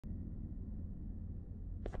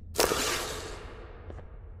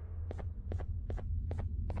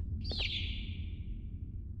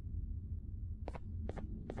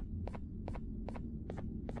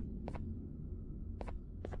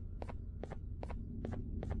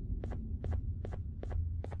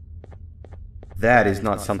That is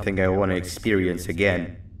not something I want to experience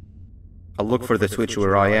again. I'll look for the switch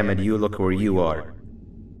where I am and you look where you are.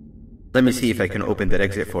 Let me see if I can open that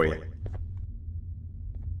exit for you.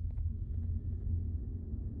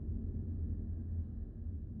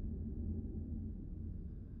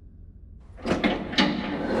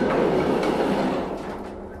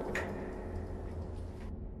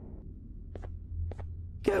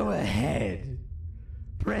 Go ahead.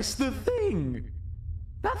 Press the thing.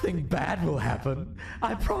 Nothing bad will happen.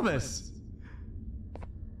 I promise.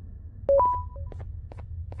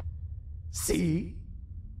 See?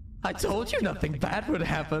 I told you nothing bad would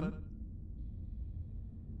happen.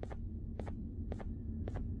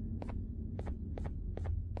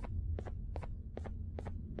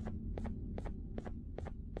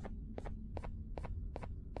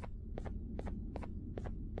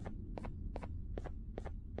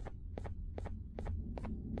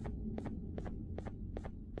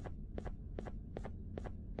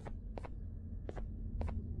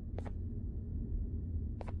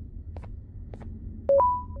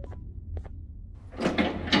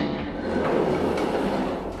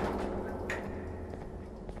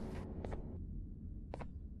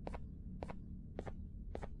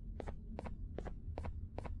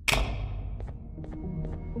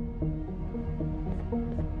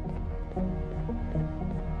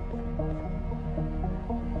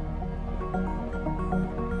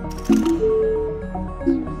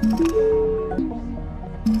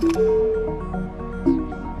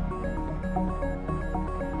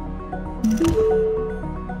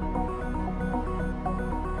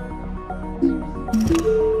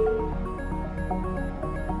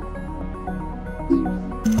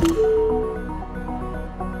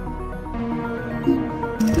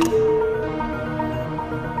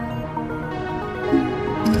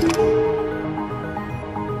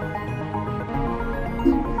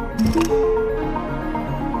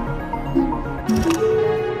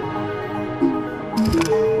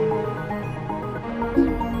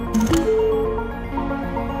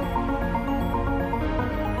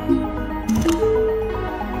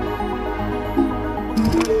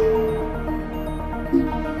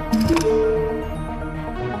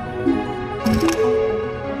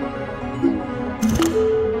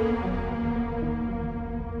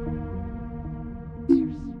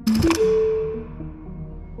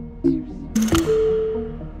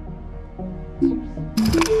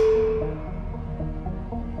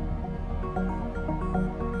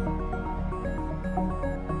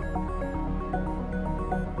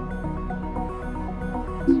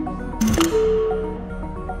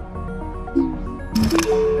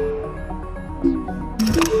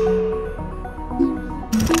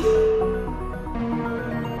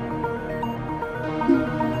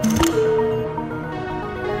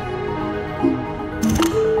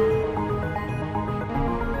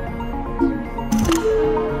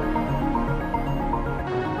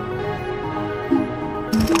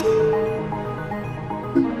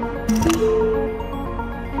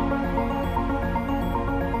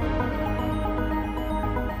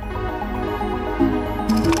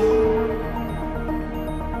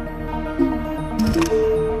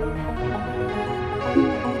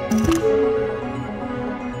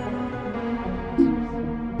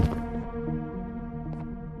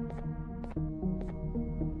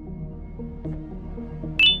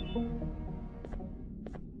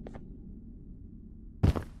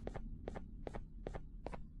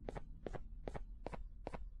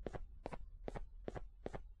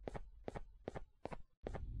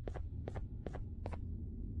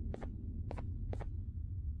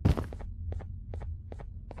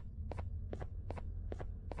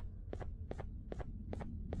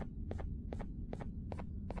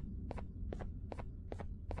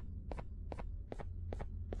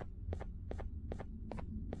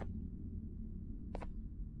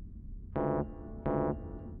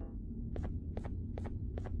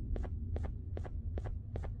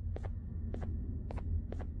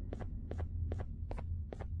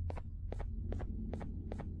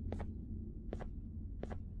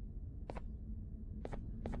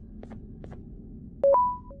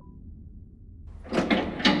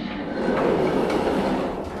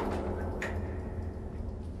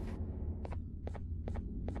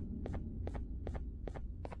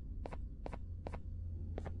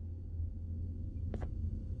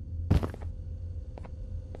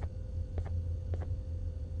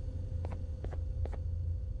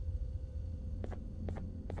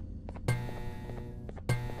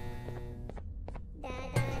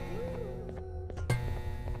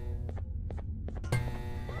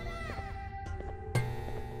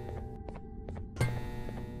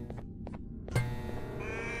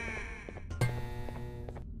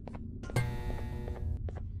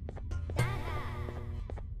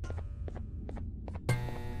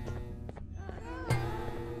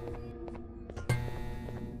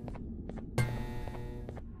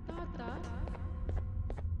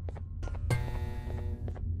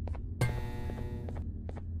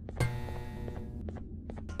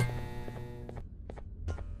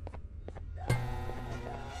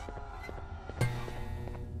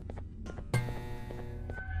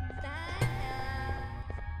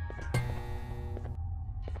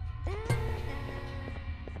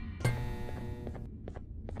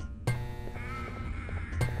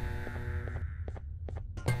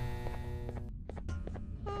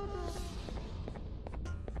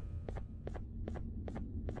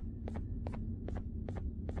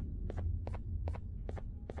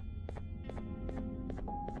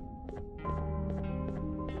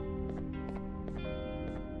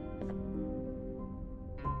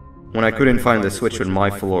 When I couldn't find the switch on my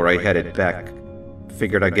floor, I headed back.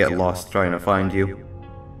 Figured I'd get lost trying to find you.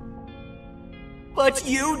 But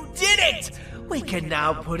you did it! We can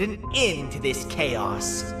now put an end to this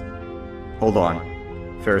chaos. Hold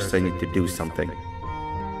on. First I need to do something.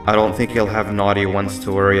 I don't think you'll have naughty ones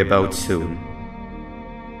to worry about soon.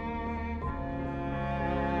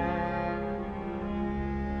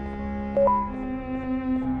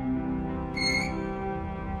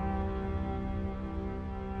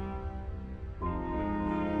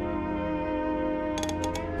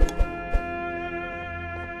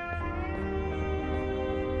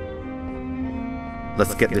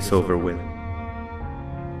 Let's get this over with.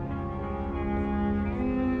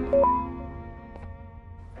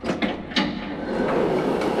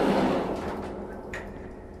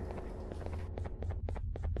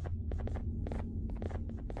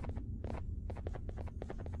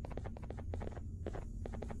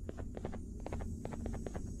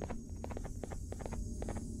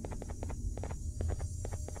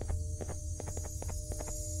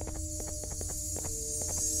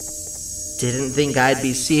 Didn't think I'd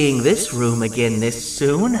be seeing this room again this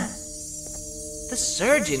soon. The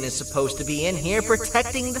surgeon is supposed to be in here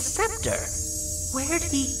protecting the scepter. Where'd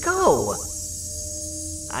he go?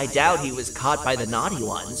 I doubt he was caught by the naughty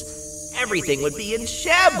ones. Everything would be in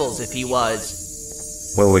shambles if he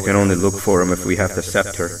was. Well, we can only look for him if we have the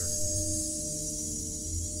scepter.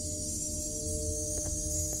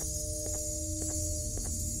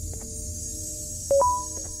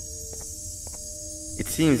 It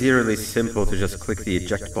seems eerily simple to just click the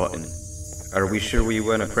eject button. Are we sure we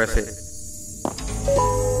want to press it?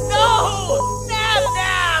 No! Nab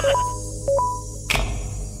Nab!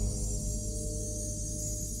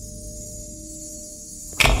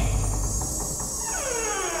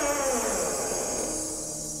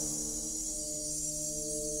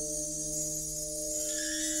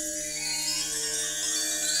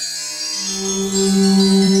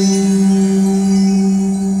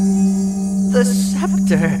 The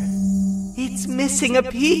scepter. It's missing a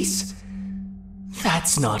piece.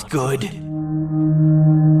 That's not good.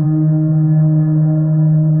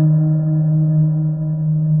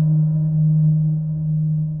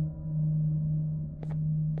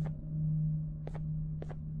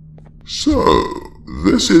 So,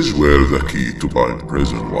 this is where the key to Bind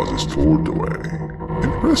Prison was stored away.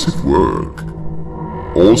 Impressive work.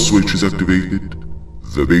 All switches activated,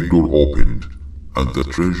 the big door opened, and the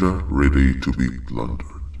treasure ready to be plundered.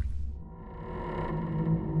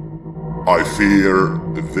 I fear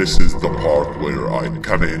this is the part where I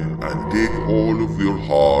come in and take all of your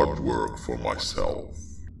hard work for myself.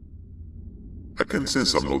 I can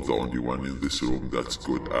sense I'm not the only one in this room that's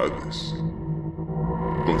good at this.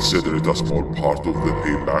 Consider it a small part of the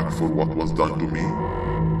payback for what was done to me.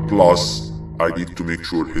 Plus, I need to make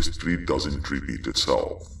sure history doesn't repeat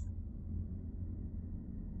itself.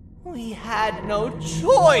 We had no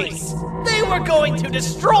choice! They were going to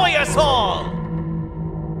destroy us all!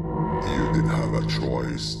 You did have a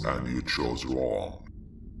choice, and you chose wrong.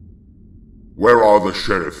 Where are the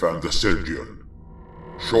sheriff and the surgeon?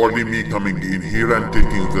 Surely me coming in here and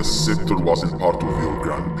taking the scepter wasn't part of your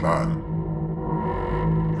grand plan.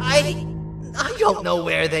 I don't know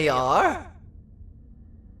where they are.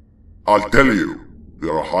 I'll tell you,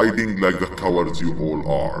 they're hiding like the cowards you all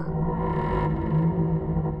are.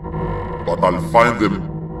 But I'll find them,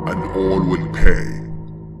 and all will pay.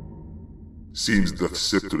 Seems the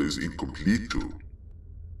scepter is incomplete too.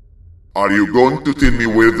 Are you going to tell me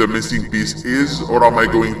where the missing piece is, or am I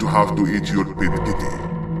going to have to eat your pet kitty?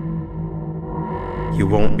 You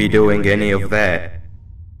won't be doing any of that.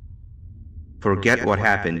 Forget what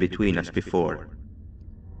happened between us before.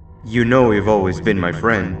 You know you've always been my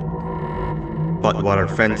friend. But what are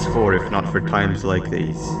friends for if not for times like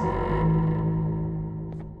these?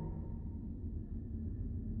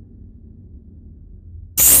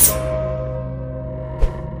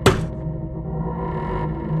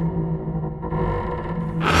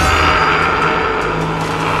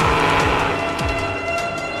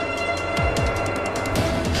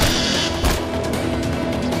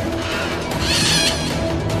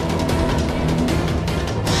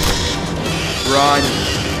 Run!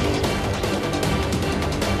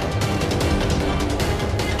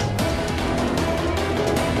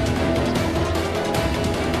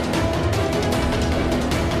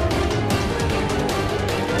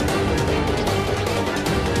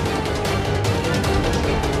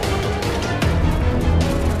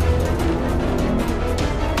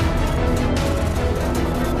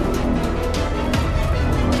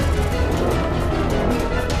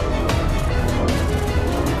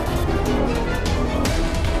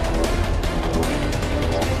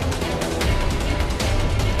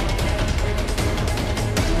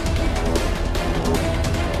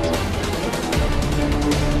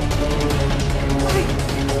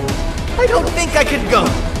 I could go.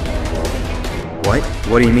 What?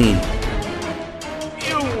 What do you mean?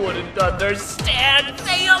 You wouldn't understand.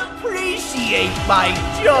 They appreciate my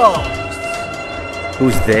jokes.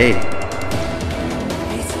 Who's they?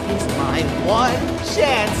 This is my one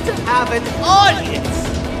chance to have an audience.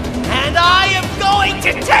 And I am going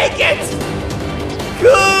to take it!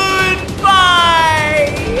 Goodbye!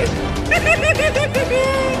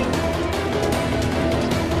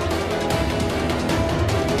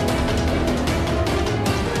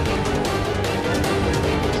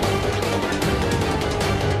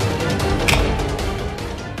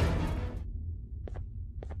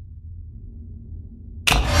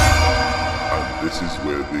 This is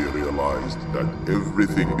where they realized that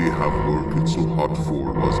everything they have worked so hard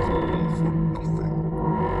for was all for nothing.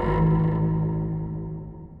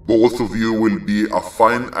 Both of you will be a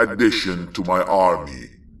fine addition to my army.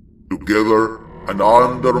 Together and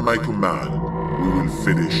under my command, we will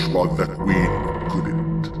finish what the Queen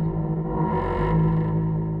couldn't.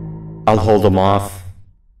 I'll hold them off.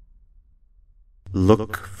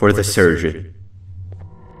 Look for the surgeon.